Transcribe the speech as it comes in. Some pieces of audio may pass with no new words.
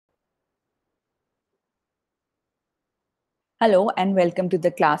Hello and welcome to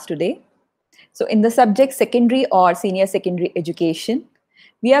the class today. So in the subject secondary or senior secondary education,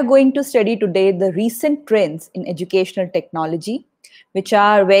 we are going to study today the recent trends in educational technology, which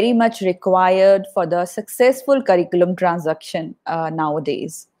are very much required for the successful curriculum transaction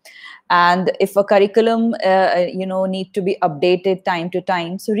nowadays. And if a curriculum, need to be updated time to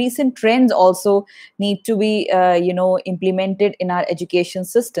time, so recent trends also need to be, implemented in our education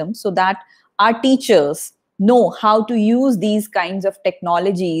system so that our teachers know how to use these kinds of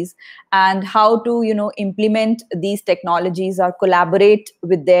technologies and how to implement these technologies or collaborate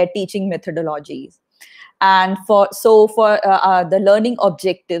with their teaching methodologies. And for the learning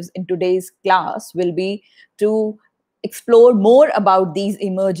objectives in today's class will be to explore more about these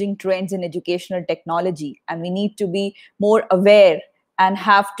emerging trends in educational technology, and we need to be more aware and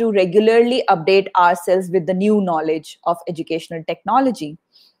have to regularly update ourselves with the new knowledge of educational technology.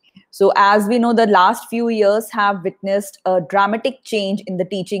 So, as we know, the last few years have witnessed a dramatic change in the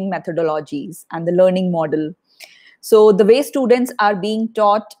teaching methodologies and the learning model. So, the way students are being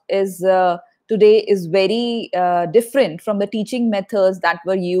taught is today is very different from the teaching methods that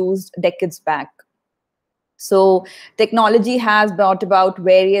were used decades back. So, technology has brought about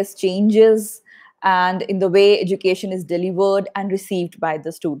various changes and in the way education is delivered and received by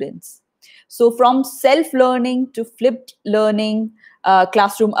the students. So, from self-learning to flipped learning,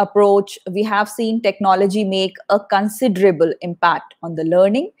 classroom approach, we have seen technology make a considerable impact on the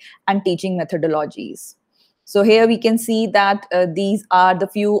learning and teaching methodologies. So here we can see that these are the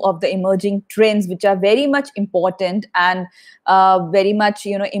few of the emerging trends which are very much important and very much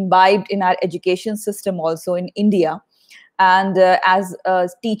imbibed in our education system also in India. And as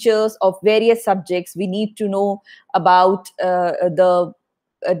teachers of various subjects, we need to know about the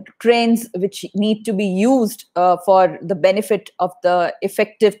trends which need to be used for the benefit of the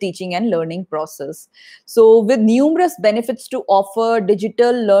effective teaching and learning process. So with numerous benefits to offer,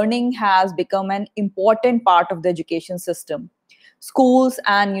 digital learning has become an important part of the education system. Schools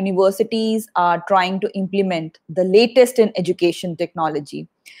and universities are trying to implement the latest in education technology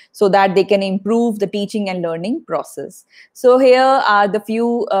so that they can improve the teaching and learning process. So here are the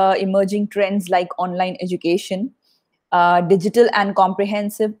few emerging trends like online education, digital and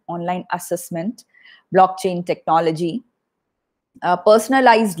comprehensive online assessment, blockchain technology,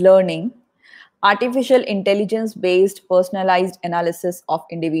 personalized learning, artificial intelligence based personalized analysis of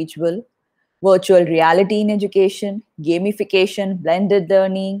individual, virtual reality in education, gamification, blended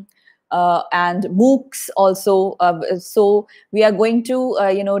learning, and MOOCs also. So we are going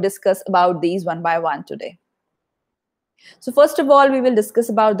to discuss about these one by one today. So first of all, we will discuss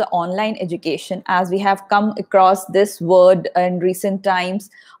about the online education, as we have come across this word in recent times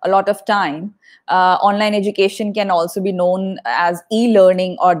a lot of time. Online education can also be known as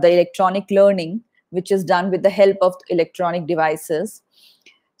e-learning or the electronic learning, which is done with the help of electronic devices.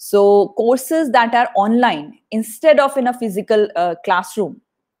 So courses that are online instead of in a physical classroom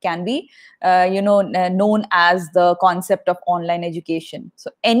can be known as the concept of online education. So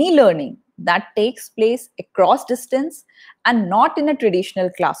any learning that takes place across distance and not in a traditional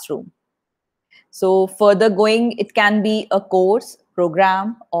classroom. So further going, it can be a course,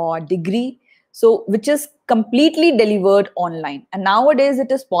 program, or degree, so which is completely delivered online. And nowadays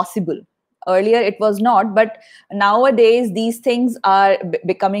it is possible. Earlier it was not, but nowadays these things are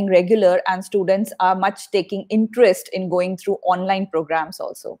becoming regular, and students are much taking interest in going through online programs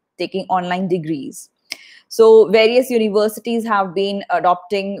also, taking online degrees. So various universities have been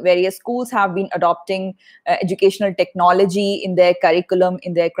adopting, various schools have been adopting educational technology in their curriculum,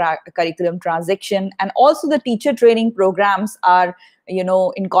 in their curriculum transaction, and also the teacher training programs are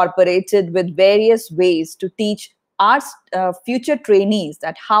incorporated with various ways to teach our future trainees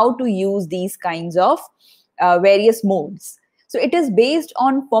that how to use these kinds of various modes. So it is based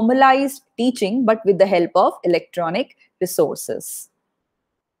on formalized teaching, but with the help of electronic resources.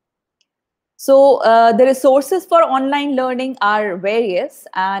 So the resources for online learning are various,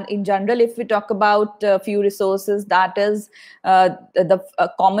 and in general, if we talk about a few resources, that is the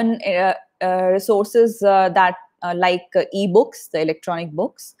common resources that like e-books, the electronic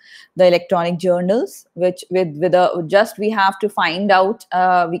books, the electronic journals, which with a just we have to find out,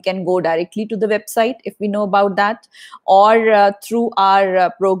 we can go directly to the website if we know about that, or through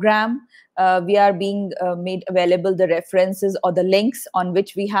our program. We are being made available the references or the links on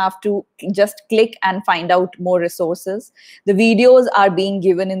which we have to just click and find out more resources. The videos are being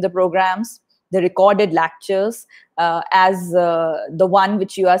given in the programs, the recorded lectures, as the one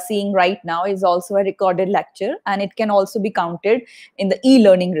which you are seeing right now is also a recorded lecture, and it can also be counted in the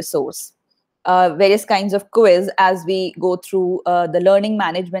e-learning resource. Various kinds of quiz as we go through the learning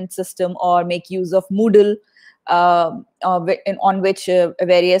management system or make use of Moodle, on which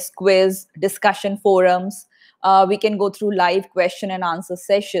various quiz, discussion forums. We can go through live question and answer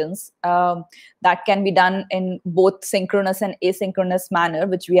sessions that can be done in both synchronous and asynchronous manner,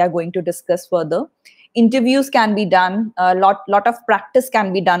 which we are going to discuss further. Interviews can be done. A lot of practice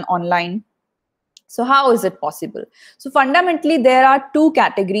can be done online. So how is it possible? So fundamentally, there are two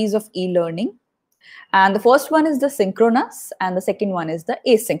categories of e-learning. And the first one is the synchronous and the second one is the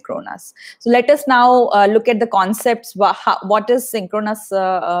asynchronous. So let us now look at the concepts. What is synchronous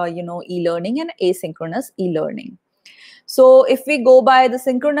e-learning and asynchronous e-learning? So if we go by the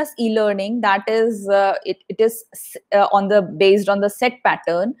synchronous e-learning, that is it is based on the set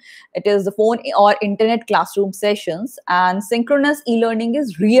pattern. It is the phone or internet classroom sessions, and synchronous e-learning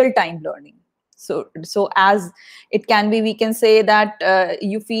is real-time learning. So as it can be, we can say that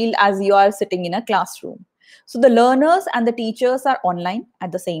you feel as you are sitting in a classroom. So the learners and the teachers are online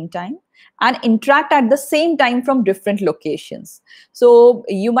at the same time and interact at the same time from different locations. So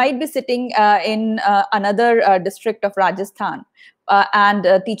you might be sitting in another district of Rajasthan, and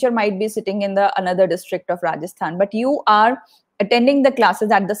a teacher might be sitting in the another district of Rajasthan, but you are attending the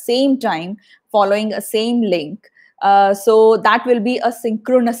classes at the same time, following a same link. So that will be a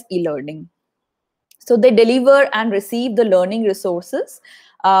synchronous e-learning. So they deliver and receive the learning resources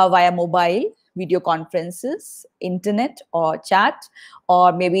via mobile, video conferences, internet or chat,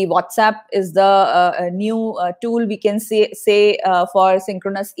 or maybe WhatsApp is the new tool we can say for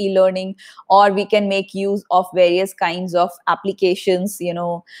synchronous e-learning, or we can make use of various kinds of applications,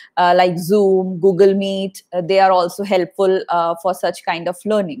 like Zoom, Google Meet. They are also helpful for such kind of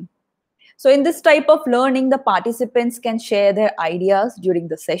learning. So in this type of learning, the participants can share their ideas during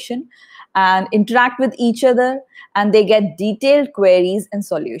the session and interact with each other, and they get detailed queries and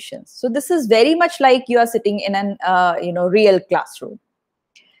solutions. So this is very much like you are sitting in an real classroom.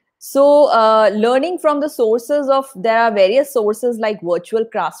 So learning from the sources there are various sources like virtual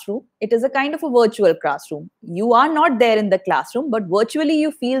classroom. It is a kind of a virtual classroom. You are not there in the classroom, but virtually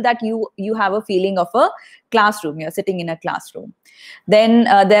you feel that you have a feeling of a classroom. You're sitting in a classroom. Then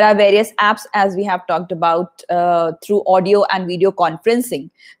there are various apps, as we have talked about, through audio and video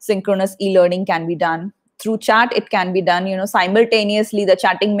conferencing. Synchronous e-learning can be done. Through chat, it can be done, simultaneously. The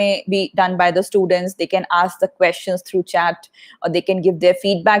chatting may be done by the students. They can ask the questions through chat, or they can give their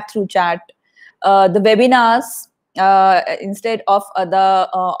feedback through chat. The webinars, instead of the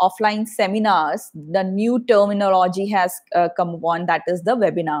offline seminars, the new terminology has come on, that is the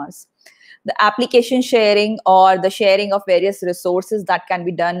webinars. The application sharing, or the sharing of various resources, that can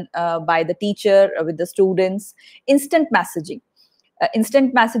be done by the teacher with the students. Instant messaging.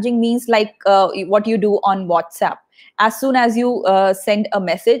 Instant messaging means like what you do on WhatsApp. As soon as you send a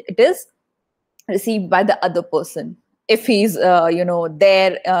message, it is received by the other person, if he's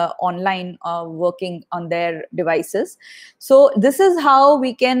there online working on their devices. So this is how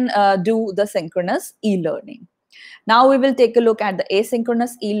we can do the synchronous e-learning. Now we will take a look at the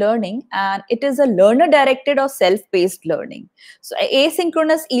asynchronous e-learning, and it is a learner-directed or self-paced learning. So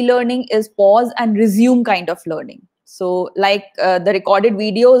asynchronous e-learning is pause and resume kind of learning. So like the recorded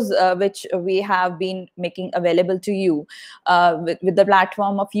videos which we have been making available to you with the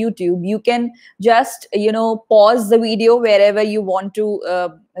platform of YouTube, you can just, pause the video wherever you want to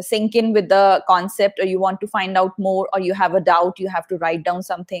sink in with the concept, or you want to find out more, or you have a doubt, you have to write down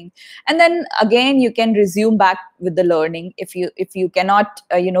something. And then again, you can resume back with the learning. If you cannot,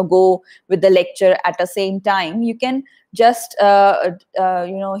 go with the lecture at the same time, you can just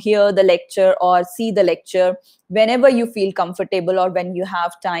hear the lecture or see the lecture whenever you feel comfortable, or when you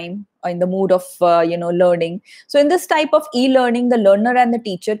have time or in the mood of learning. So in this type of e-learning, the learner and the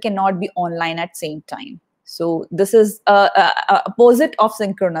teacher cannot be online at same time. So this is opposite of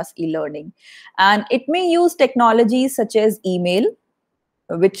synchronous e-learning, and it may use technologies such as email,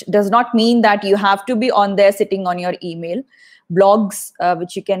 which does not mean that you have to be on there sitting on your email. Blogs,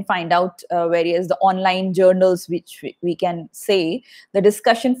 which you can find out various the online journals, which we can say, the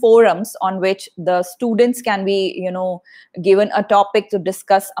discussion forums on which the students can be given a topic to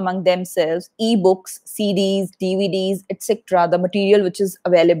discuss among themselves, ebooks, CDs, DVDs, etc., the material which is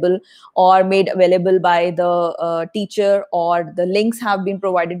available or made available by the teacher, or the links have been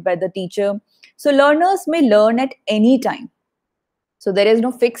provided by the teacher. So learners may learn at any time. So there is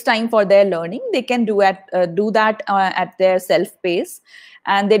no fixed time for their learning. They can do that at their self-pace,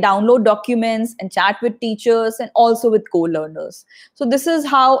 and they download documents and chat with teachers and also with co-learners. So this is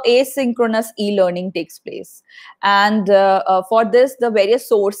how asynchronous e-learning takes place. And for this, the various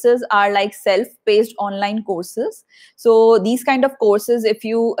sources are like self-paced online courses. So these kind of courses, if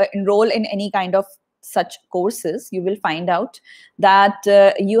you enroll in any kind of such courses, you will find out that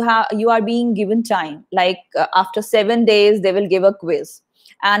you are being given time. Like after 7 days, they will give a quiz,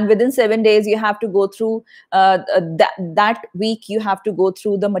 and within 7 days you have to go through that week. You have to go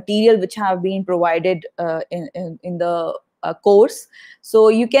through the material which have been provided in the course, so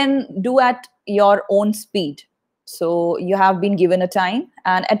you can do at your own speed. So you have been given a time,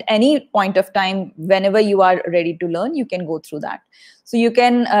 and at any point of time, whenever you are ready to learn, you can go through that. So you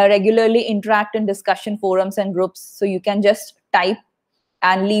can regularly interact in discussion forums and groups. So you can just type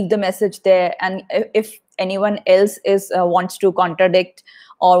and leave the message there, and if anyone else is wants to contradict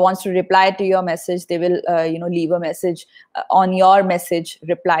or wants to reply to your message, they will leave a message on your message,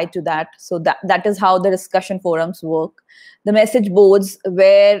 reply to that. So that is how the discussion forums work. The message boards,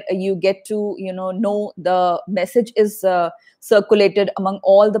 where you get to know the message is circulated among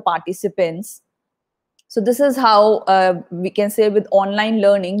all the participants. So this is how we can say, with online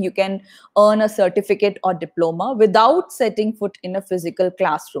learning, you can earn a certificate or diploma without setting foot in a physical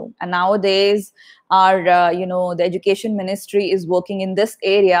classroom. And nowadays, our the education ministry is working in this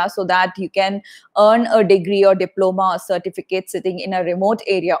area, so that you can earn a degree or diploma or certificate sitting in a remote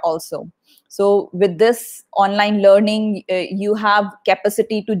area also. So with this online learning, you have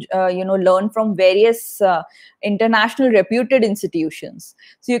capacity to learn from various international reputed institutions.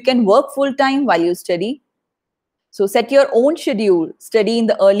 So you can work full time while you study. So set your own schedule, study in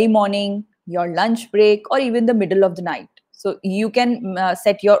the early morning, your lunch break, or even the middle of the night. So you can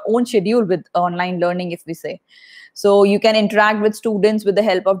set your own schedule with online learning, if we say. So you can interact with students with the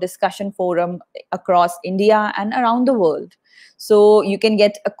help of discussion forum across India and around the world. So you can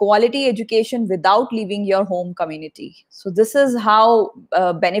get a quality education without leaving your home community. So this is how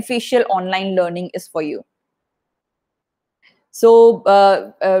beneficial online learning is for you. So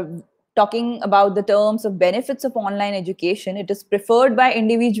talking about the terms of benefits of online education, it is preferred by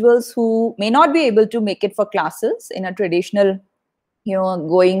individuals who may not be able to make it for classes in a traditional,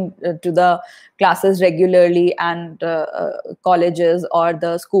 going to the classes regularly, and colleges or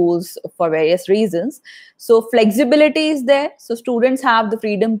the schools for various reasons. So flexibility is there. So students have the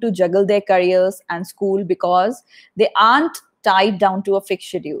freedom to juggle their careers and school, because they aren't tied down to a fixed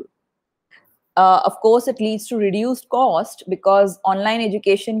schedule. Of course, it leads to reduced cost, because online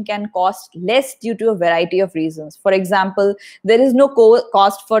education can cost less due to a variety of reasons. For example, there is no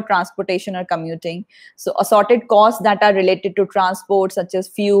cost for transportation or commuting. So assorted costs that are related to transport, such as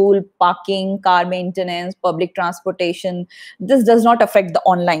fuel, parking, car maintenance, public transportation, this does not affect the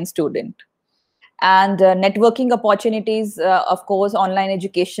online student. And networking opportunities, of course, online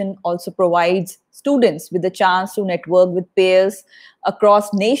education also provides students with the chance to network with peers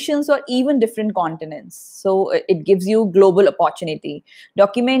across nations or even different continents. So it gives you global opportunity.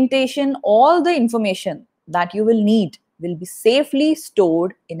 Documentation, all the information that you will need will be safely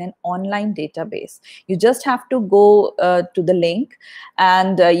stored in an online database. You just have to go to the link,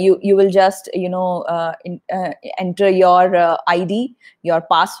 and you will just enter your ID, your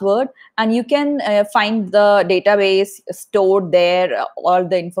password, and you can find the database stored there. All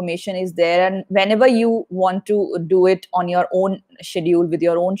the information is there, and whenever you want to do it on your own schedule, with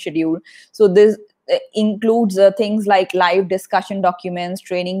your own schedule. So this includes things like live discussion documents,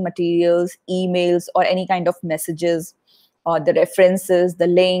 training materials, emails, or any kind of messages, or the references, the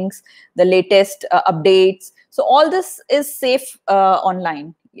links, the latest updates. So all this is safe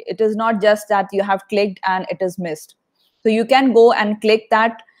online. It is not just that you have clicked and it is missed. So you can go and click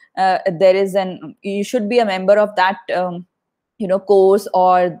that. You should be a member of that course,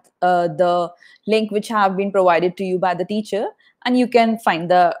 or the link which have been provided to you by the teacher, and you can find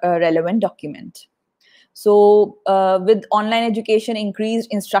the relevant document. So with online education, increased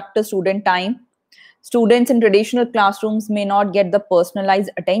instructor student time. Students in traditional classrooms may not get the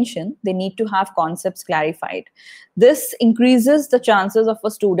personalized attention. They need to have concepts clarified. This increases the chances of a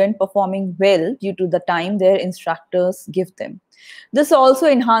student performing well due to the time their instructors give them. This also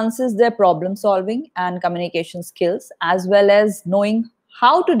enhances their problem solving and communication skills, as well as knowing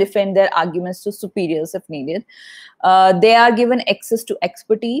how to defend their arguments to superiors if needed. They are given access to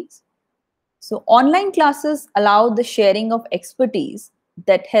expertise. So online classes allow the sharing of expertise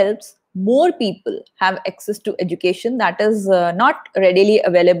that helps more people have access to education that is not readily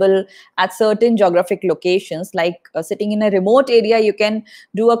available at certain geographic locations. Like sitting in a remote area, you can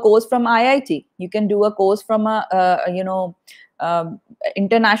do a course from IIT, you can do a course from a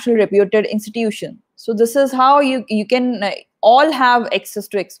international reputed institution. So this is how you can all have access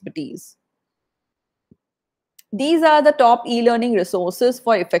to expertise. These are the top e-learning resources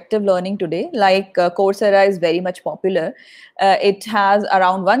for effective learning today. Like Coursera is very much popular. It has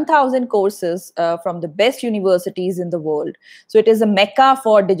around 1,000 courses from the best universities in the world. So it is a mecca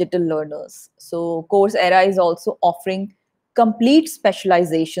for digital learners. So Coursera is also offering complete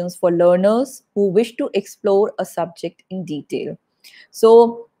specializations for learners who wish to explore a subject in detail.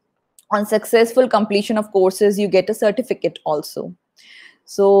 So on successful completion of courses, you get a certificate also.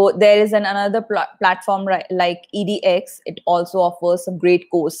 So there is another platform like EDX. It also offers some great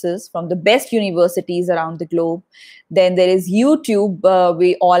courses from the best universities around the globe. Then there is YouTube.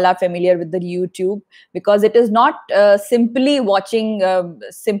 We all are familiar with the YouTube because it is not simply watching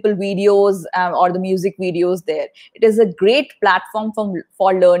simple videos or the music videos there. It is a great platform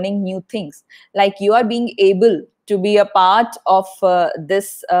for learning new things. Like you are being able to be a part of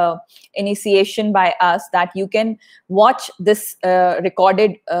this initiation by us, that you can watch this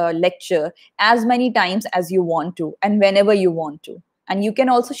recorded lecture as many times as you want to and whenever you want to. And you can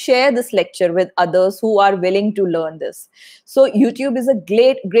also share this lecture with others who are willing to learn this. So YouTube is a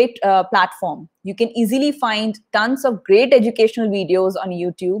great platform. You can easily find tons of great educational videos on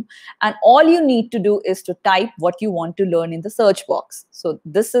YouTube, and all you need to do is to type what you want to learn in the search box. So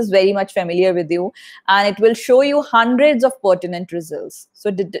this is very much familiar with you, and it will show you hundreds of pertinent results. So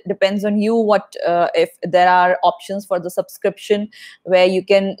it depends on you what if there are options for the subscription where you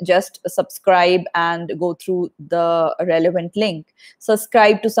can just subscribe and go through the relevant link.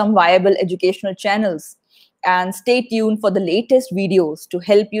 Subscribe to some viable educational channels and stay tuned for the latest videos to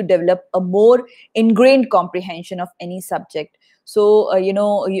help you develop a more ingrained comprehension of any subject. So,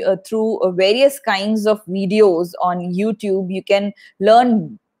 through various kinds of videos on YouTube, you can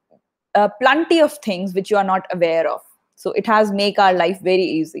learn plenty of things which you are not aware of. So it has make our life very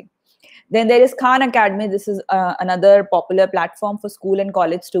easy. Then there is Khan Academy. This is another popular platform for school and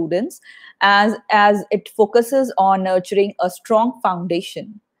college students, as it focuses on nurturing a strong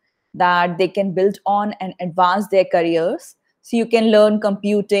foundation that they can build on and advance their careers. So you can learn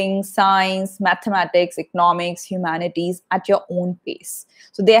computing, science, mathematics, economics, humanities at your own pace.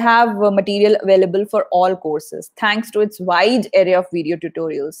 So they have material available for all courses thanks to its wide array of video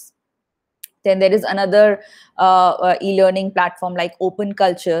tutorials. Then there is another e-learning platform like Open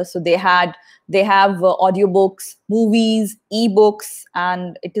Culture. So they have audiobooks, movies, ebooks,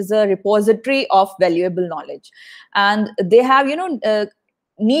 and it is a repository of valuable knowledge. And they have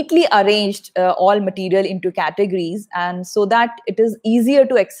neatly arranged all material into categories, and so that it is easier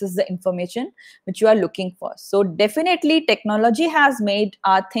to access the information which you are looking for. So definitely technology has made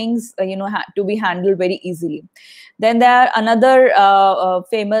our things to be handled very easily. Then there are another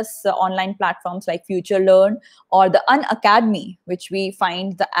famous online platforms like Future Learn or the Unacademy, which we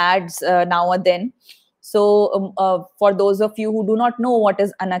find the ads now and then. So for those of you who do not know what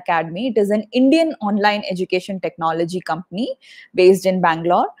is Unacademy, it is an Indian online education technology company based in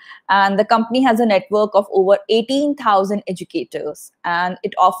Bangalore. And the company has a network of over 18,000 educators. And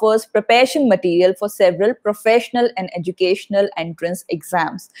it offers preparation material for several professional and educational entrance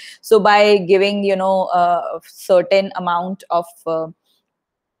exams. So by giving, a certain amount of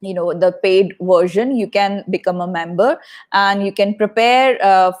the paid version, you can become a member and you can prepare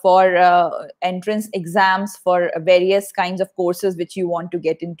for entrance exams for various kinds of courses which you want to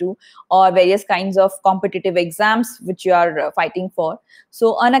get into, or various kinds of competitive exams which you are fighting for.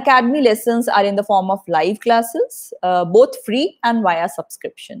 So Unacademy lessons are in the form of live classes, both free and via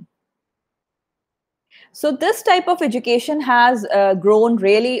subscription. So this type of education has grown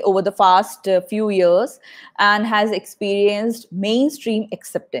really over the past few years and has experienced mainstream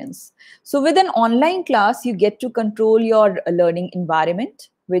acceptance. So with an online class, you get to control your learning environment,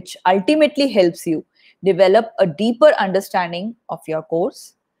 which ultimately helps you develop a deeper understanding of your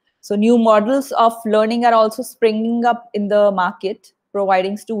course. So new models of learning are also springing up in the market,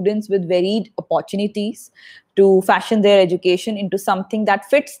 providing students with varied opportunities to fashion their education into something that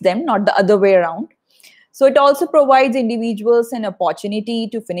fits them, not the other way around. So it also provides individuals an opportunity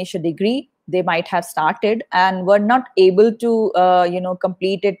to finish a degree they might have started and were not able to,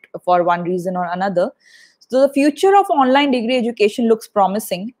 complete it for one reason or another. So the future of online degree education looks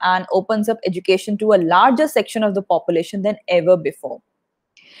promising and opens up education to a larger section of the population than ever before.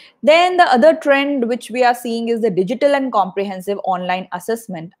 Then the other trend which we are seeing is the digital and comprehensive online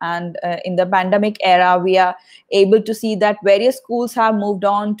assessment. And in the pandemic era, we are able to see that various schools have moved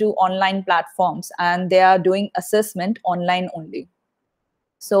on to online platforms and they are doing assessment online only.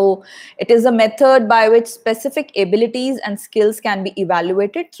 So it is a method by which specific abilities and skills can be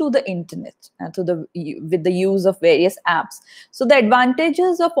evaluated through the internet, with the use of various apps. So the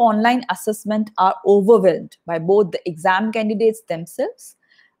advantages of online assessment are overwhelmed by both the exam candidates themselves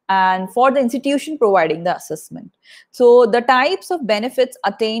and for the institution providing the assessment. So the types of benefits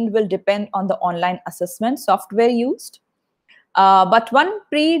attained will depend on the online assessment software used. But one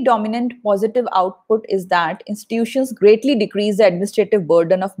predominant positive output is that institutions greatly decrease the administrative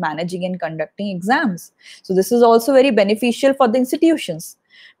burden of managing and conducting exams. So this is also very beneficial for the institutions,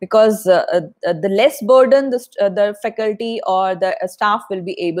 because the less burden the faculty or the staff will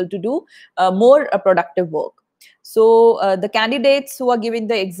be able to do more productive work. So the candidates who are giving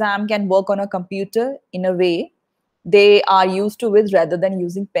the exam can work on a computer in a way they are used to with, rather than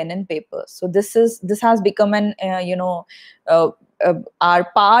using pen and paper. So this has become an uh, our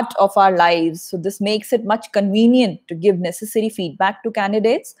part of our lives. So this makes it much convenient to give necessary feedback to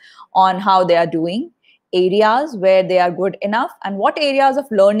candidates on how they are doing, areas where they are good enough, and what areas of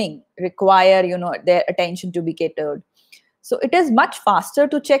learning require their attention to be catered. So it is much faster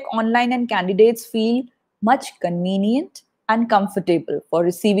to check online, and candidates feel much convenient and comfortable for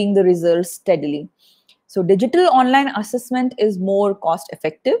receiving the results steadily. So digital online assessment is more cost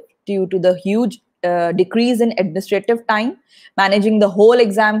effective due to the huge decrease in administrative time, managing the whole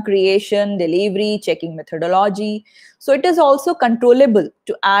exam creation, delivery, checking methodology. So it is also controllable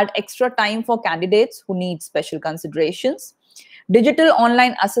to add extra time for candidates who need special considerations. Digital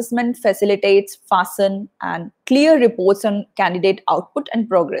online assessment facilitates fasten and clear reports on candidate output and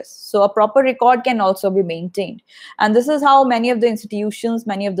progress. So a proper record can also be maintained. And this is how many of the institutions,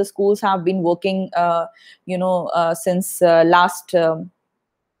 many of the schools have been working, since last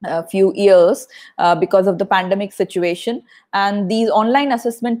few years because of the pandemic situation. And these online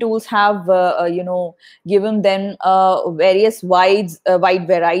assessment tools have given them various wide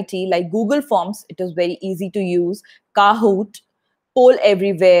variety, like Google Forms. It is very easy to use. Kahoot, Poll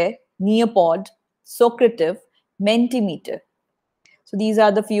Everywhere, Nearpod, Socrative, Mentimeter. So these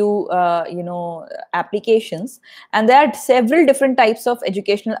are the few applications, and there are several different types of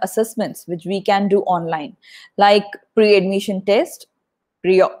educational assessments which we can do online, like pre-admission test,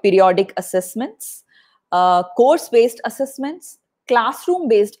 periodic assessments, course-based assessments,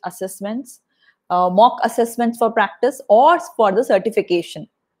 classroom-based assessments, mock assessments for practice or for the certification.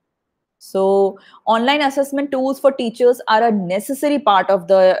 So online assessment tools for teachers are a necessary part of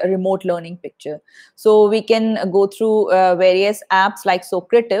the remote learning picture. So we can go through various apps like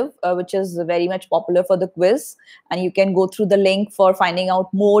Socrative, which is very much popular for the quiz. And you can go through the link for finding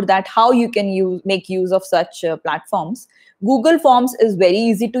out more that how you can make use of such platforms. Google Forms is very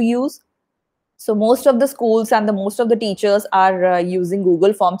easy to use. So most of the schools and most of the teachers are using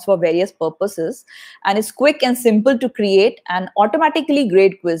Google Forms for various purposes, and it's quick and simple to create and automatically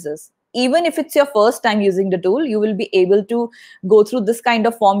grade quizzes. Even if it's your first time using the tool, you will be able to go through this kind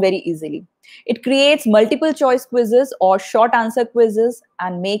of form very easily. It creates multiple choice quizzes or short answer quizzes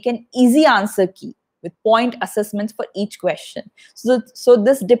and make an easy answer key with point assessments for each question. So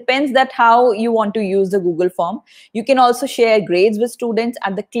this depends that how you want to use the Google form. You can also share grades with students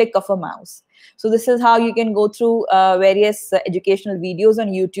at the click of a mouse. So this is how you can go through various educational videos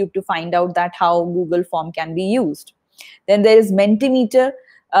on YouTube to find out that how Google form can be used. Then there is Mentimeter.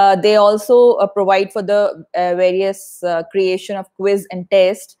 They also provide for the various creation of quiz and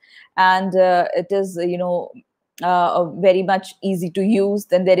test, and it is very much easy to use.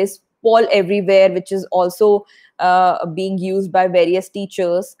 Then there is Poll Everywhere, which is also being used by various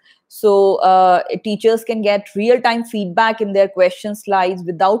teachers. So teachers can get real-time feedback in their question slides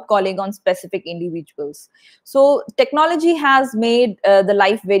without calling on specific individuals. So technology has made the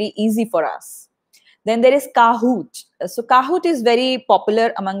life very easy for us. Then there is Kahoot. So Kahoot is very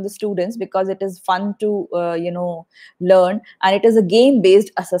popular among the students because it is fun to learn, and it is a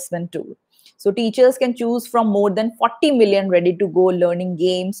game-based assessment tool. So teachers can choose from more than 40 million ready-to-go learning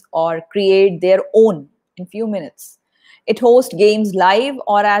games or create their own in few minutes. It hosts games live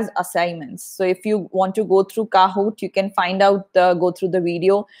or as assignments. So if you want to go through Kahoot, you can find out, go through the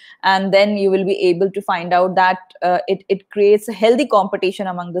video, and then you will be able to find out that it creates a healthy competition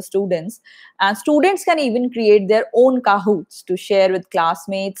among the students. And students can even create their own Kahoots to share with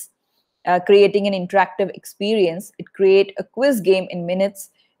classmates, creating an interactive experience. It creates a quiz game in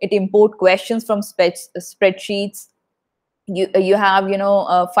minutes. It import questions from spreadsheets. You have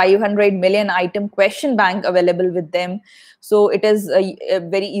 500 million item question bank available with them. So it is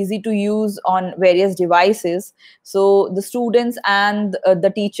very easy to use on various devices. So the students and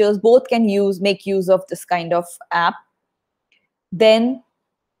the teachers both can make use of this kind of app. Then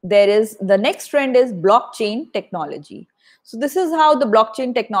there is the next trend is blockchain technology. So this is how the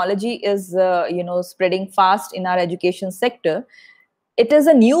blockchain technology is spreading fast in our education sector. It is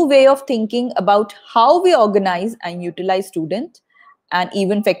a new way of thinking about how we organize and utilize student and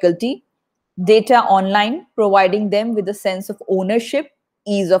even faculty data online, providing them with a sense of ownership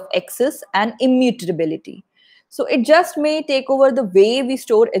ease of access, and immutability. So it just may take over the way we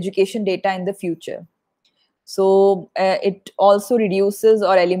store education data in the future. So it also reduces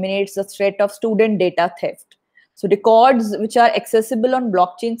or eliminates the threat of student data theft. So records which are accessible on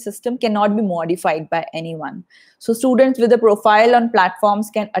blockchain system cannot be modified by anyone. So students with a profile on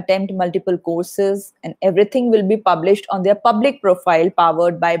platforms can attempt multiple courses, and everything will be published on their public profile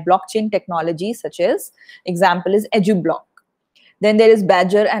powered by blockchain technology, such as example is EduBlock. Then there is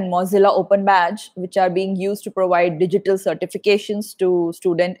Badger and Mozilla Open Badge, which are being used to provide digital certifications to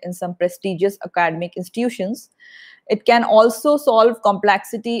students in some prestigious academic institutions. It can also solve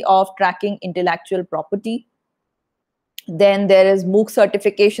complexity of tracking intellectual property. Then there is MOOC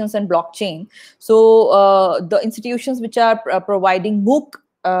certifications and blockchain. So the institutions which are providing MOOC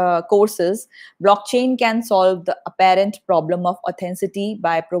courses, blockchain can solve the apparent problem of authenticity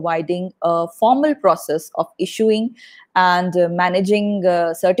by providing a formal process of issuing and managing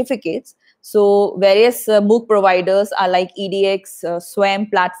certificates. So various MOOC providers are like EDX, SWAM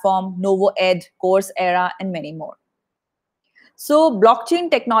platform, NovoEd, Coursera, and many more. So blockchain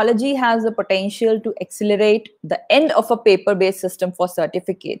technology has the potential to accelerate the end of a paper-based system for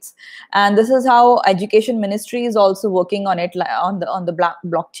certificates. And this is how Education Ministry is also working on it, on the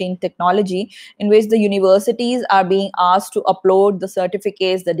blockchain technology, in which the universities are being asked to upload the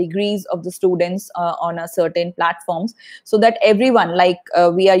certificates, the degrees of the students on a certain platforms, so that everyone, like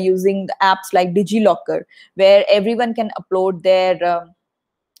we are using the apps like DigiLocker, where everyone can upload their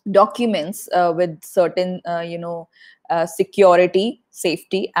documents with certain security,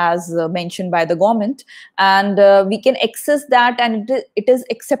 safety, as mentioned by the government, and we can access that, and it is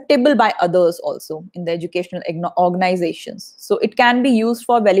acceptable by others also in the educational organizations. So it can be used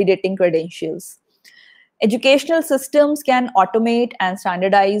for validating credentials. Educational systems can automate and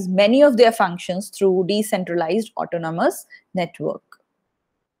standardize many of their functions through decentralized autonomous network.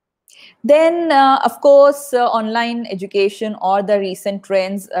 Then, of course, online education or the recent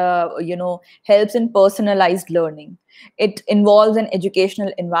trends, helps in personalized learning. It involves an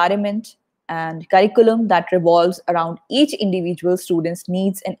educational environment and curriculum that revolves around each individual student's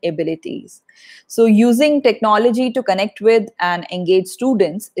needs and abilities. So using technology to connect with and engage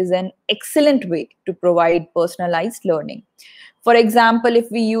students is an excellent way to provide personalized learning. For example,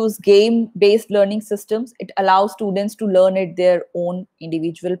 if we use game-based learning systems, it allows students to learn at their own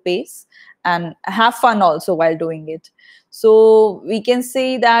individual pace and have fun also while doing it. So we can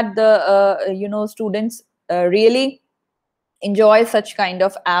say that the students really enjoy such kind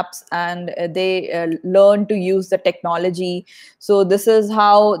of apps, and they learn to use the technology. So this is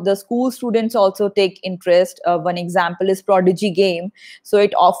how the school students also take interest. One example is Prodigy game. So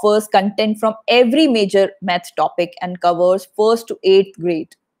it offers content from every major math topic and covers 1st to 8th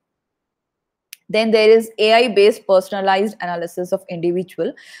grade. Then there is AI-based personalized analysis of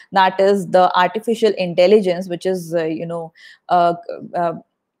individual, that is the artificial intelligence, which is uh, uh,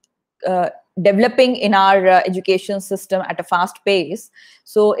 uh, developing in our education system at a fast pace.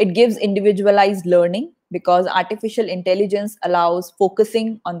 So it gives individualized learning because artificial intelligence allows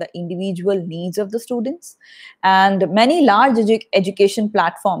focusing on the individual needs of the students. And many large education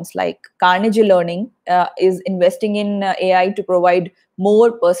platforms like Carnegie Learning is investing in AI to provide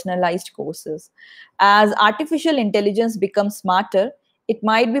more personalized courses. As artificial intelligence becomes smarter, it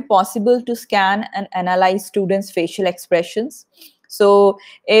might be possible to scan and analyze students' facial expressions. So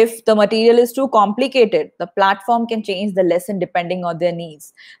if the material is too complicated, the platform can change the lesson depending on their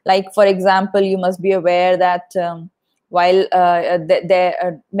needs. Like, for example, you must be aware that while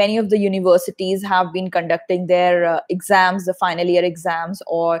many of the universities have been conducting their exams, the final year exams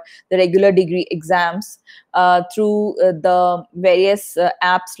or the regular degree exams, through the various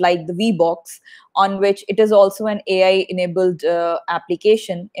apps like the VBox, on which it is also an AI enabled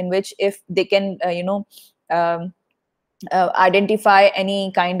application, in which if they can identify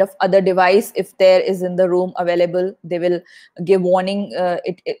any kind of other device, if there is in the room available, they will give warning.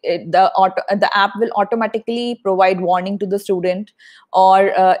 The app will automatically provide warning to the student.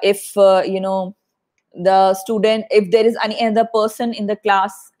 Or if the student, if there is any other person in the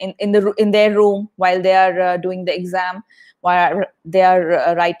class, in their room while they are doing the exam, while they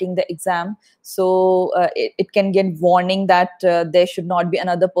are writing the exam, so it can get warning that there should not be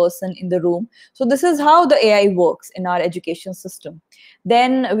another person in the room. So this is how the AI works in our education system.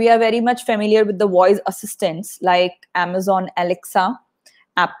 Then we are very much familiar with the voice assistants like Amazon Alexa,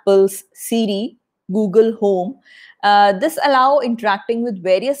 Apple's Siri, Google Home. This allow interacting with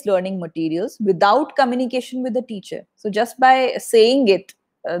various learning materials without communication with the teacher. So just by saying it,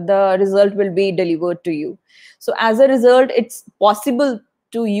 the result will be delivered to you. So as a result, it's possible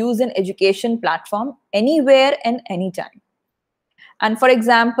to use an education platform anywhere and anytime. And for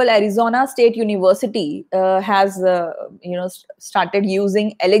example, Arizona State University has started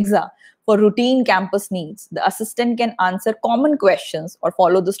using Alexa for routine campus needs. The assistant can answer common questions or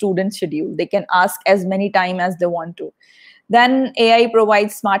follow the student's schedule. They can ask as many times as they want to. Then AI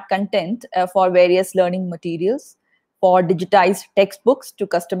provides smart content for various learning materials, for digitized textbooks to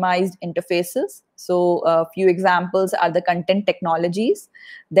customized interfaces. So a few examples are the content technologies.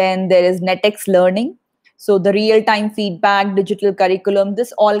 Then there is NetX learning. So the real-time feedback, digital curriculum,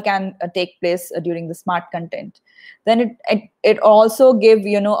 this all can take place during the smart content. Then it also give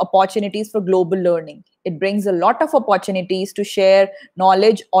opportunities for global learning. It brings a lot of opportunities to share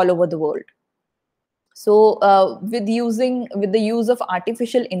knowledge all over the world. So with the use of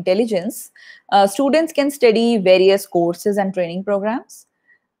artificial intelligence, students can study various courses and training programs.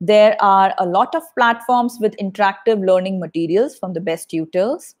 There are a lot of platforms with interactive learning materials from the best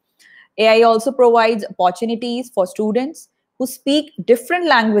tutors. AI also provides opportunities for students who speak different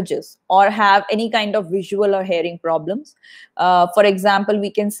languages or have any kind of visual or hearing problems. For example,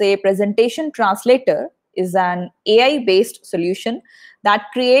 we can say presentation translator is an AI-based solution that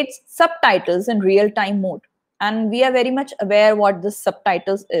creates subtitles in real-time mode. And we are very much aware what this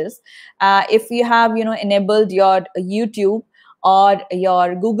subtitles is. If you have enabled your YouTube or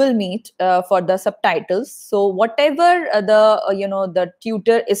your Google Meet for the subtitles, so whatever the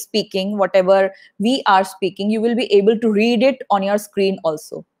tutor is speaking, whatever we are speaking, you will be able to read it on your screen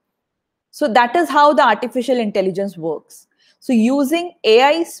also. So that is how the artificial intelligence works. So using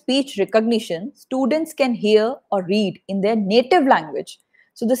AI speech recognition, students can hear or read in their native language.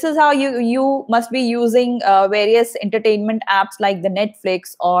 So this is how you must be using various entertainment apps like the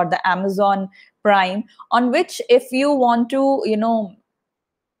Netflix or the Amazon Prime, on which if you want to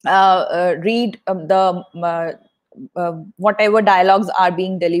read whatever dialogues are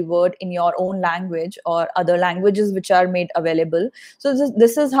being delivered in your own language or other languages which are made available. So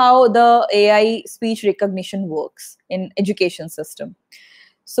this is how the AI speech recognition works in education system.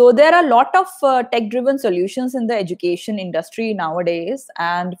 So there are a lot of tech-driven solutions in the education industry nowadays,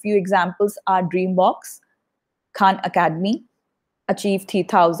 and a few examples are Dreambox, Khan Academy, Achieve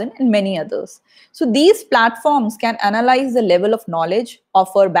 3000, and many others. So these platforms can analyze the level of knowledge,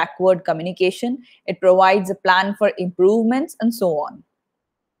 offer backward communication, it provides a plan for improvements, and so on.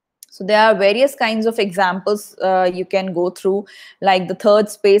 So there are various kinds of examples you can go through, like the Third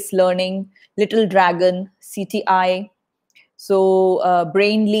Space Learning, Little Dragon, CTI, so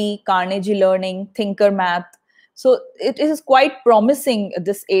Brainly, Carnegie Learning, Thinker Math. So it is quite promising.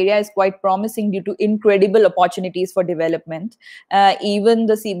 This area is quite promising due to incredible opportunities for development. Even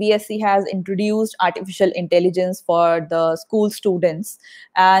the CBSE has introduced artificial intelligence for the school students,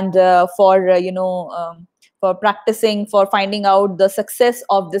 and for practicing, for finding out the success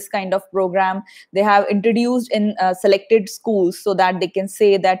of this kind of program, they have introduced in selected schools so that they can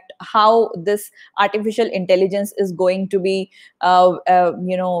say that how this artificial intelligence is going to be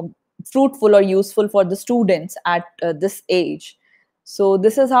fruitful or useful for the students at this age. So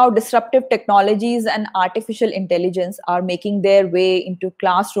this is how disruptive technologies and artificial intelligence are making their way into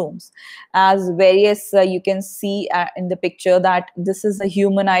classrooms. As various, you can see in the picture that this is a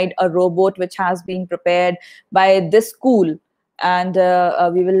humanoid, a robot which has been prepared by this school. And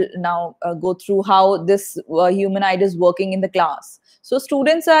we will now go through how this humanoid is working in the class. So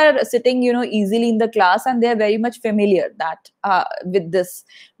students are sitting, easily in the class, and they are very much familiar that with this.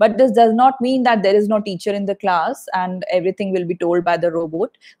 But this does not mean that there is no teacher in the class and everything will be told by the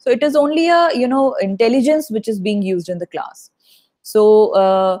robot. So it is only a intelligence which is being used in the class.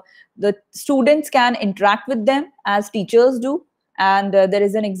 So the students can interact with them as teachers do. And there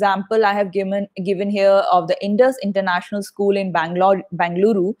is an example I have given here of the Indus International School in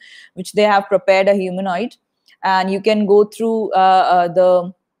Bangalore, which they have prepared a humanoid. And you can go through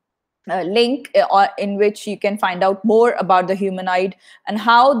the link in which you can find out more about the humanoid and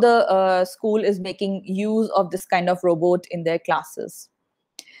how the school is making use of this kind of robot in their classes.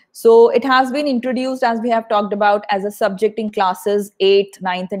 So it has been introduced, as we have talked about, as a subject in classes 8th,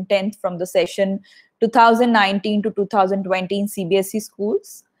 9th, and 10th from the session 2019 to 2020 in CBSE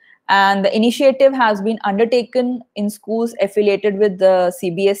schools. And the initiative has been undertaken in schools affiliated with the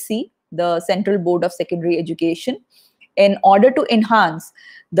CBSE, the Central Board of Secondary Education, in order to enhance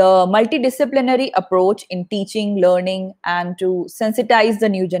the multidisciplinary approach in teaching, learning, and to sensitize the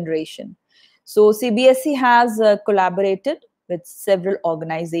new generation. So CBSE has collaborated with several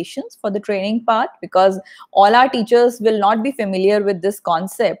organizations for the training part, because all our teachers will not be familiar with this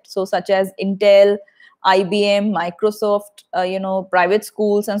concept. So such as Intel, IBM, Microsoft, private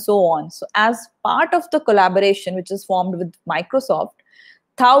schools, and so on. So as part of the collaboration which is formed with Microsoft,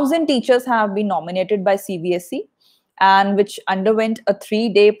 1,000 teachers have been nominated by CBSE, and which underwent a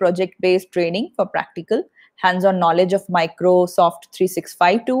 3-day project-based training for practical hands-on knowledge of Microsoft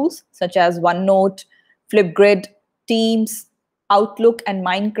 365 tools such as OneNote, Flipgrid, Teams, Outlook, and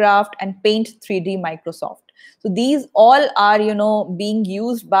Minecraft, and Paint 3D Microsoft. So these all are, being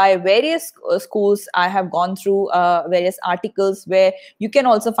used by various schools. I have gone through various articles where you can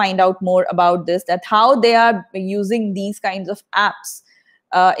also find out more about this, that how they are using these kinds of apps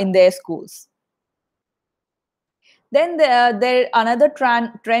in their schools. Then there another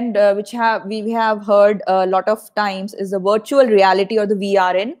trend which we have heard a lot of times is the virtual reality, or the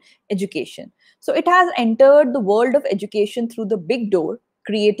VR in education. So it has entered the world of education through the big door,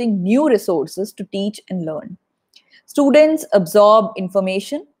 creating new resources to teach and learn. Students absorb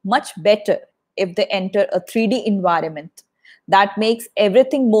information much better if they enter a 3D environment that makes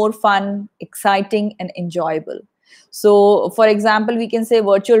everything more fun, exciting, and enjoyable. So, for example, we can say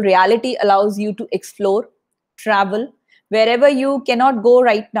virtual reality allows you to explore, travel wherever you cannot go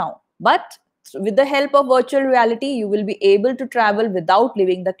right now. But with the help of virtual reality, you will be able to travel without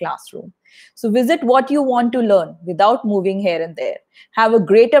leaving the classroom. So visit what you want to learn without moving here and there. Have a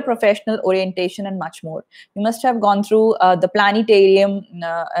greater professional orientation and much more. You must have gone through the planetarium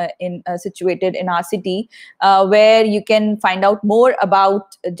situated in our city, where you can find out more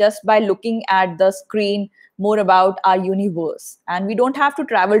about, just by looking at the screen, more about our universe. And we don't have to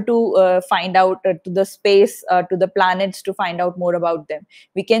travel to find out to the space, to the planets, to find out more about them.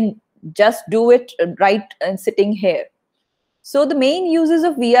 We can just do it right sitting here. So the main uses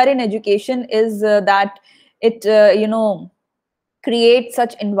of VR in education is that it, create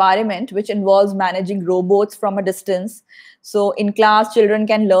such environment which involves managing robots from a distance. So in class, children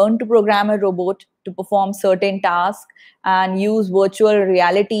can learn to program a robot to perform certain tasks and use virtual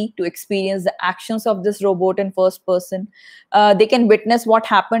reality to experience the actions of this robot in first person. They can witness what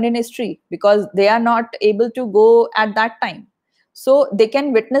happened in history because they are not able to go at that time. So they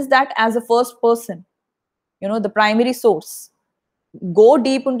can witness that as a first person, the primary source. Go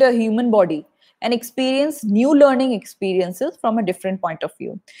deep into a human body and experience new learning experiences from a different point of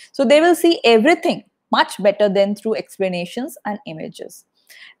view. So they will see everything much better than through explanations and images.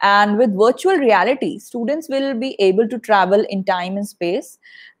 And with virtual reality, students will be able to travel in time and space.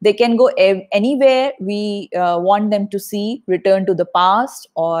 They can go anywhere we want them to see, return to the past,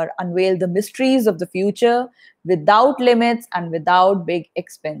 or unveil the mysteries of the future without limits and without big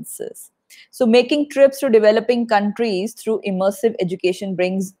expenses. So making trips to developing countries through immersive education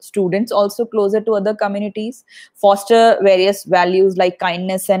brings students also closer to other communities, foster various values like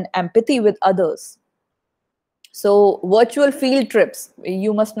kindness and empathy with others. So virtual field trips,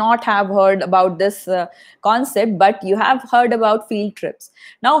 you must not have heard about this concept, but you have heard about field trips.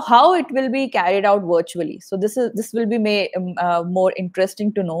 Now, how it will be carried out virtually? So this will be more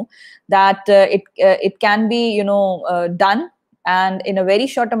interesting to know that it can be done, and in a very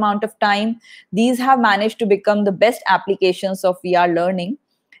short amount of time, these have managed to become the best applications of VR learning,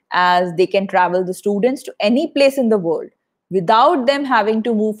 as they can travel the students to any place in the world without them having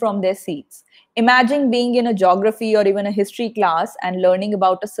to move from their seats. Imagine being in a geography or even a history class and learning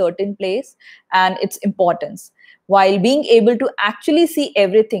about a certain place and its importance, while being able to actually see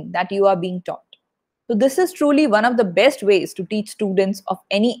everything that you are being taught. So this is truly one of the best ways to teach students of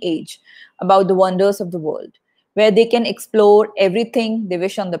any age about the wonders of the world, where they can explore everything they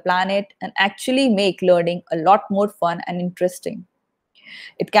wish on the planet and actually make learning a lot more fun and interesting.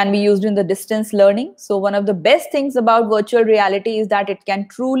 It can be used in the distance learning. So one of the best things about virtual reality is that it can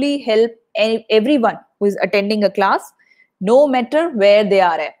truly help everyone who is attending a class, no matter where they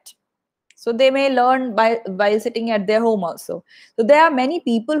are at. So they may learn by sitting at their home also. So there are many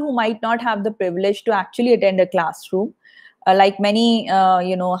people who might not have the privilege to actually attend a classroom, like many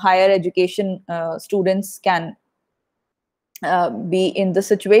higher education students can be in the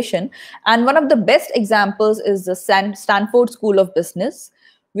situation. And one of the best examples is the Stanford School of Business,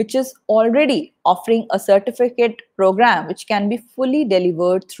 which is already offering a certificate program which can be fully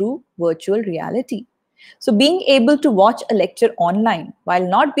delivered through virtual reality. So being able to watch a lecture online while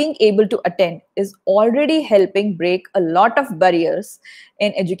not being able to attend is already helping break a lot of barriers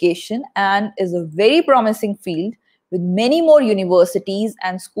in education, and is a very promising field with many more universities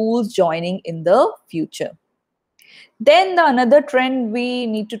and schools joining in the future. Then another trend we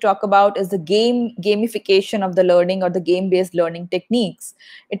need to talk about is the gamification of the learning, or the game-based learning techniques.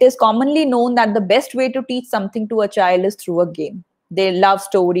 It is commonly known that the best way to teach something to a child is through a game. They love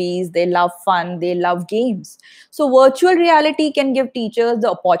stories, they love fun, they love games. So virtual reality can give teachers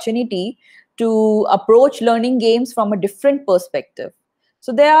the opportunity to approach learning games from a different perspective.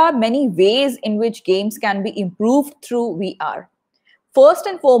 So there are many ways in which games can be improved through VR. First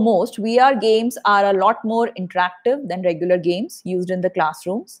and foremost, VR games are a lot more interactive than regular games used in the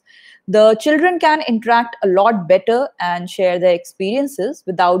classrooms. The children can interact a lot better and share their experiences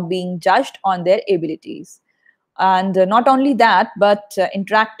without being judged on their abilities. And not only that, but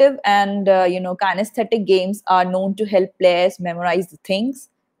interactive and kinesthetic games are known to help players memorize the things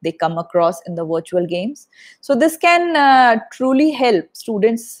they come across in the virtual games. So this can truly help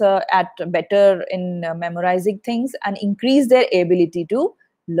students at better in memorizing things and increase their ability to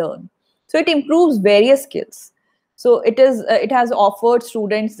learn. So it improves various skills. So it has offered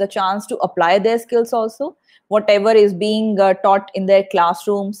students the chance to apply their skills also. Whatever is being taught in their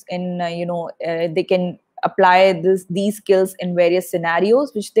classrooms, they can apply these skills in various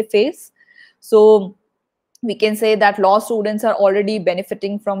scenarios which they face. So we can say that law students are already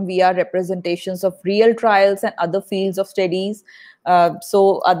benefiting from VR representations of real trials and other fields of studies.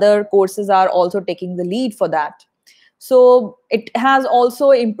 So other courses are also taking the lead for that. So it has also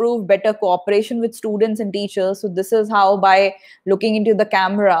improved better cooperation with students and teachers. So this is how, by looking into the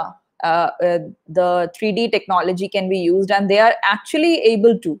camera, the 3D technology can be used, and they are actually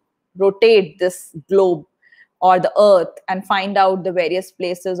able to rotate this globe or the earth and find out the various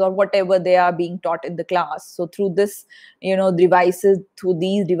places or whatever they are being taught in the class. So through this, through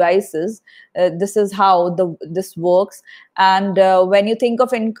these devices, this is how this works. And when you think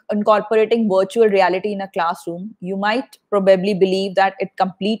of incorporating virtual reality in a classroom, you might probably believe that it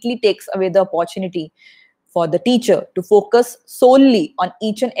completely takes away the opportunity for the teacher to focus solely on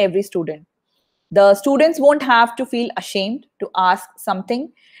each and every student. The students won't have to feel ashamed to ask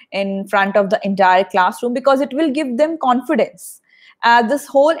something in front of the entire classroom, because it will give them confidence. This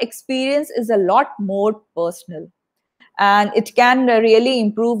whole experience is a lot more personal, and it can really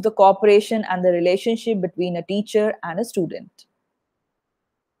improve the cooperation and the relationship between a teacher and a student.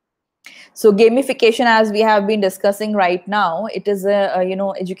 So gamification, as we have been discussing right now, it is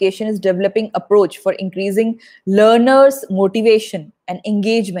education is developing approach for increasing learners' motivation and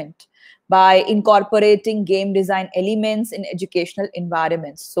engagement by incorporating game design elements in educational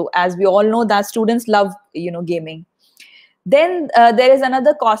environments. So as we all know that students love gaming. Then there is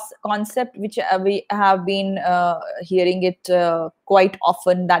another concept which we have been hearing it quite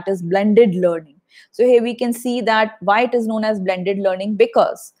often, that is blended learning. So here we can see that why it is known as blended learning,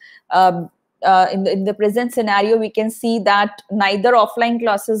 because in the present scenario, we can see that neither offline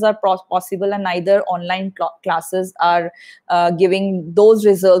classes are possible and neither online classes are giving those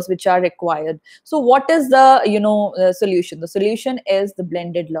results which are required. So what is the solution? The solution is the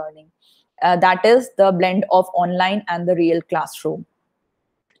blended learning. That is the blend of online and the real classroom,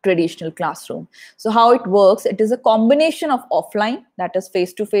 traditional classroom. So how it works, it is a combination of offline, that is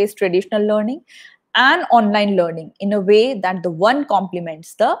face-to-face traditional learning, and online learning in a way that the one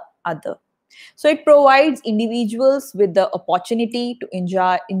complements the other. So it provides individuals with the opportunity to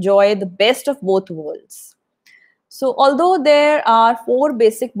enjoy the best of both worlds. So although there are 4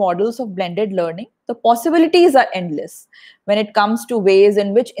 basic models of blended learning, the possibilities are endless when it comes to ways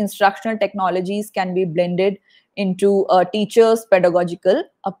in which instructional technologies can be blended into a teacher's pedagogical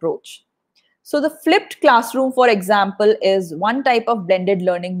approach. So the flipped classroom, for example, is one type of blended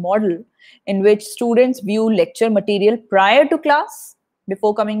learning model in which students view lecture material prior to class,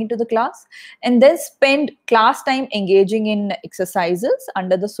 before coming into the class, and then spend class time engaging in exercises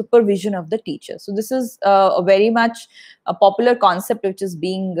under the supervision of the teacher. So this is a very much a popular concept which is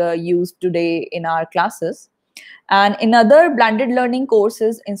being used today in our classes. And in other blended learning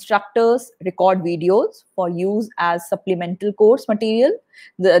courses, instructors record videos for use as supplemental course material.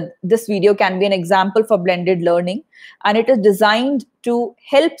 This video can be an example for blended learning, and it is designed to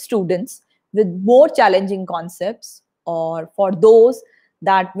help students with more challenging concepts, or for those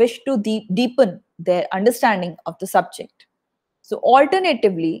that wish to deepen their understanding of the subject. So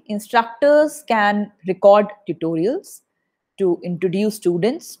alternatively, instructors can record tutorials to introduce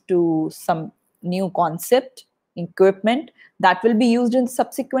students to some new concept, equipment that will be used in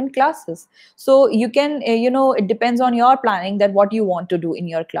subsequent classes. So you can, it depends on your planning that what you want to do in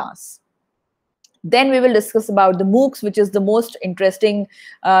your class. Then we will discuss about the MOOCs, which is the most interesting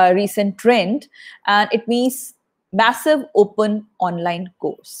recent trend, and it means massive open online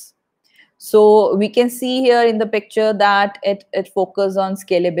course. So we can see here in the picture that it focuses on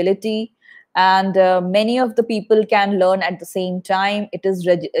scalability, and many of the people can learn at the same time. It is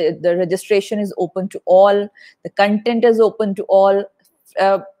the registration is open to all, the content is open to all.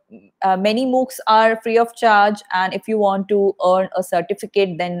 Many MOOCs are free of charge, and if you want to earn a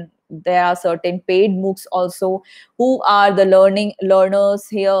certificate, then there are certain paid MOOCs also. Who are the learners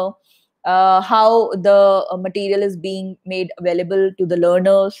here? How the material is being made available to the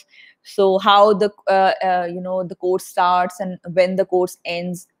learners. So how the the course starts and when the course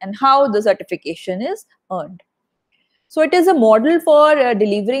ends, and how the certification is earned. So it is a model for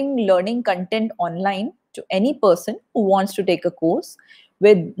delivering learning content online to any person who wants to take a course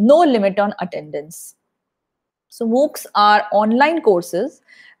with no limit on attendance. So MOOCs are online courses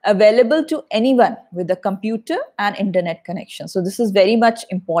available to anyone with a computer and internet connection. So this is very much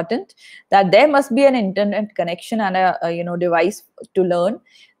important, that there must be an internet connection and a device to learn.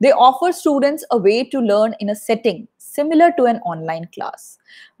 They offer students a way to learn in a setting similar to an online class,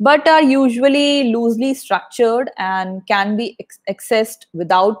 but are usually loosely structured and can be accessed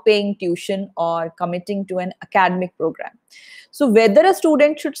without paying tuition or committing to an academic program. So whether a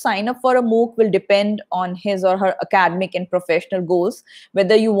student should sign up for a MOOC will depend on his or her academic and professional goals,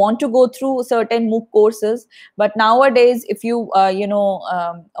 whether you want to go through certain MOOC courses. But nowadays, if you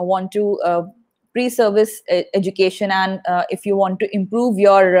want to pre-service education, and if you want to improve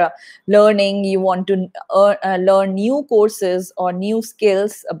your learning, you want to learn new courses or new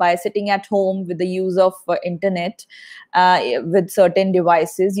skills by sitting at home with the use of internet, with certain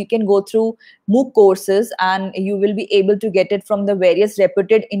devices, you can go through MOOC courses, and you will be able to get it from the various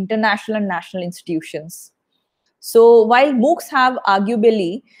reputed international and national institutions. So while MOOCs have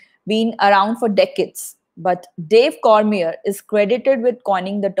arguably been around for decades, but Dave Cormier is credited with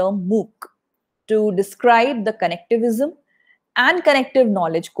coining the term MOOC to describe the connectivism and connective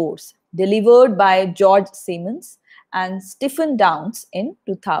knowledge course delivered by George Siemens and Stephen Downes in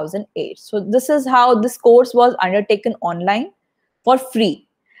 2008. So this is how this course was undertaken online for free,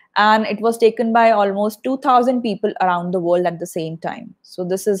 and it was taken by almost 2,000 people around the world at the same time. So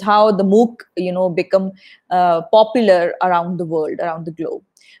this is how the MOOC become popular around the world, around the globe.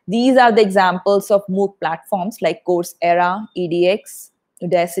 These are the examples of MOOC platforms like Coursera, edX,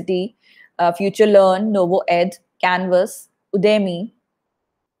 Udacity, FutureLearn, NovoEd, Canvas, Udemy,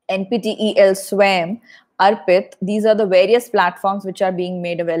 NPTEL, SWAYAM, Arpit. These are the various platforms which are being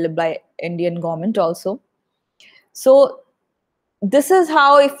made available by Indian government also. So this is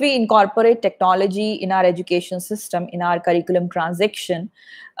how, if we incorporate technology in our education system, in our curriculum transaction,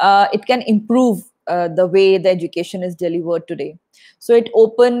 it can improve the way the education is delivered today. So it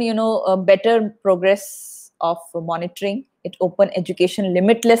open, a better progress of monitoring. It open education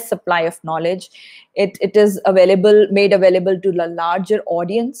limitless supply of knowledge. It is made available to a larger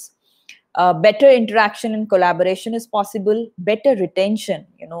audience. Better interaction and collaboration is possible. Better retention,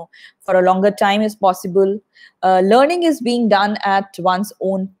 for a longer time is possible. Learning is being done at one's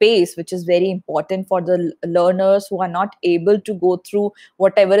own pace, which is very important for the learners who are not able to go through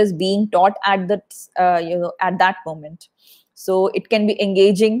whatever is being taught at that moment. So it can be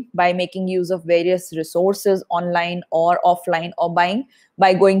engaging by making use of various resources online or offline, or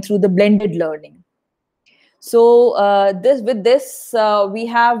by going through the blended learning. So we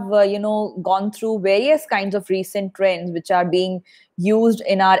have gone through various kinds of recent trends which are being used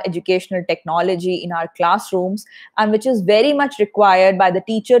in our educational technology in our classrooms, and which is very much required by the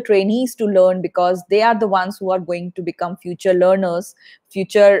teacher trainees to learn, because they are the ones who are going to become future learners,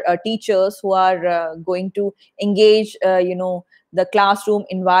 future teachers who are going to engage the classroom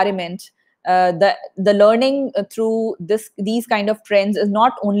environment. The learning through these kind of trends is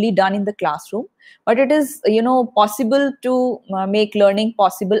not only done in the classroom, but it is possible to make learning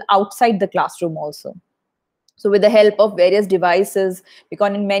possible outside the classroom also. So with the help of various devices,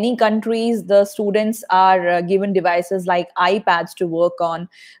 because in many countries the students are given devices like iPads to work on.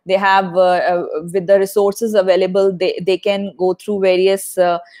 They have with the resources available, they can go through various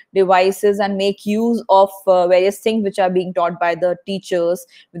devices and make use of various things which are being taught by the teachers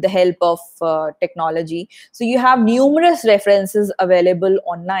with the help of technology. So you have numerous references available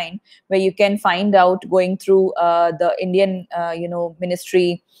online where you can find out, going through the Indian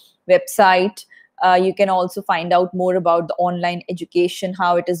ministry website. You can also find out more about the online education,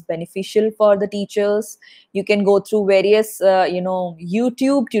 how it is beneficial for the teachers. You can go through various,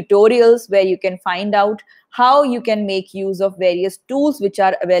 YouTube tutorials where you can find out how you can make use of various tools which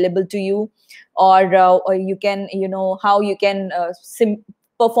are available to you, or you can, how you can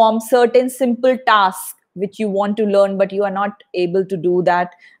perform certain simple tasks which you want to learn, but you are not able to do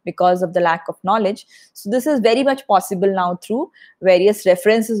that because of the lack of knowledge. So this is very much possible now through various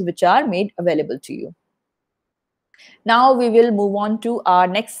references which are made available to you. Now we will move on to our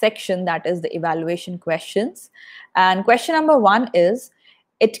next section, that is the evaluation questions. And question number 1 is,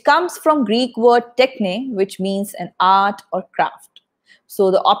 it comes from Greek word techne, which means an art or craft.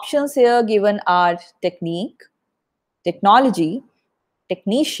 So the options here given are technique, technology,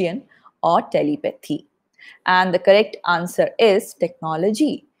 technician, or telepathy. And the correct answer is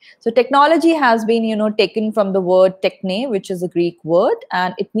technology. So technology has been, taken from the word techne, which is a Greek word,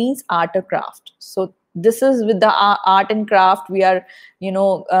 and it means art or craft. So this is with the art and craft, we are,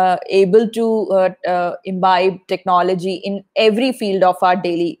 able to imbibe technology in every field of our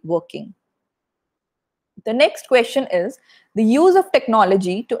daily working. The next question is, the use of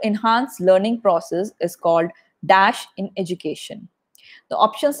technology to enhance learning process is called dash in education. The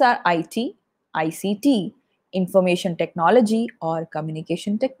options are IT, ICT, information technology, or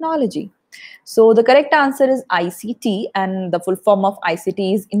communication technology. So the correct answer is ICT, and the full form of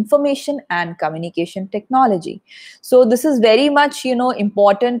ICT is information and communication technology. So this is very much,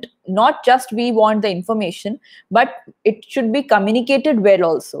 important. Not just we want the information, but it should be communicated well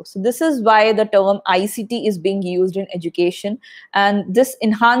also. So this is why the term ICT is being used in education, and this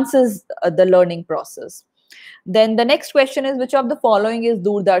enhances the learning process. Then the next question is, which of the following is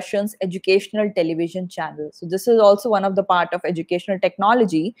Doordarshan's educational television channel? So this is also one of the part of educational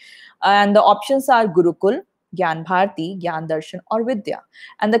technology. And the options are Gurukul, Gyan Bharati, Gyan Darshan, or Vidya.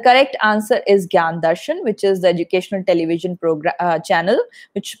 And the correct answer is Gyan Darshan, which is the educational television program channel,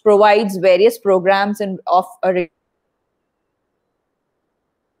 which provides various programs of a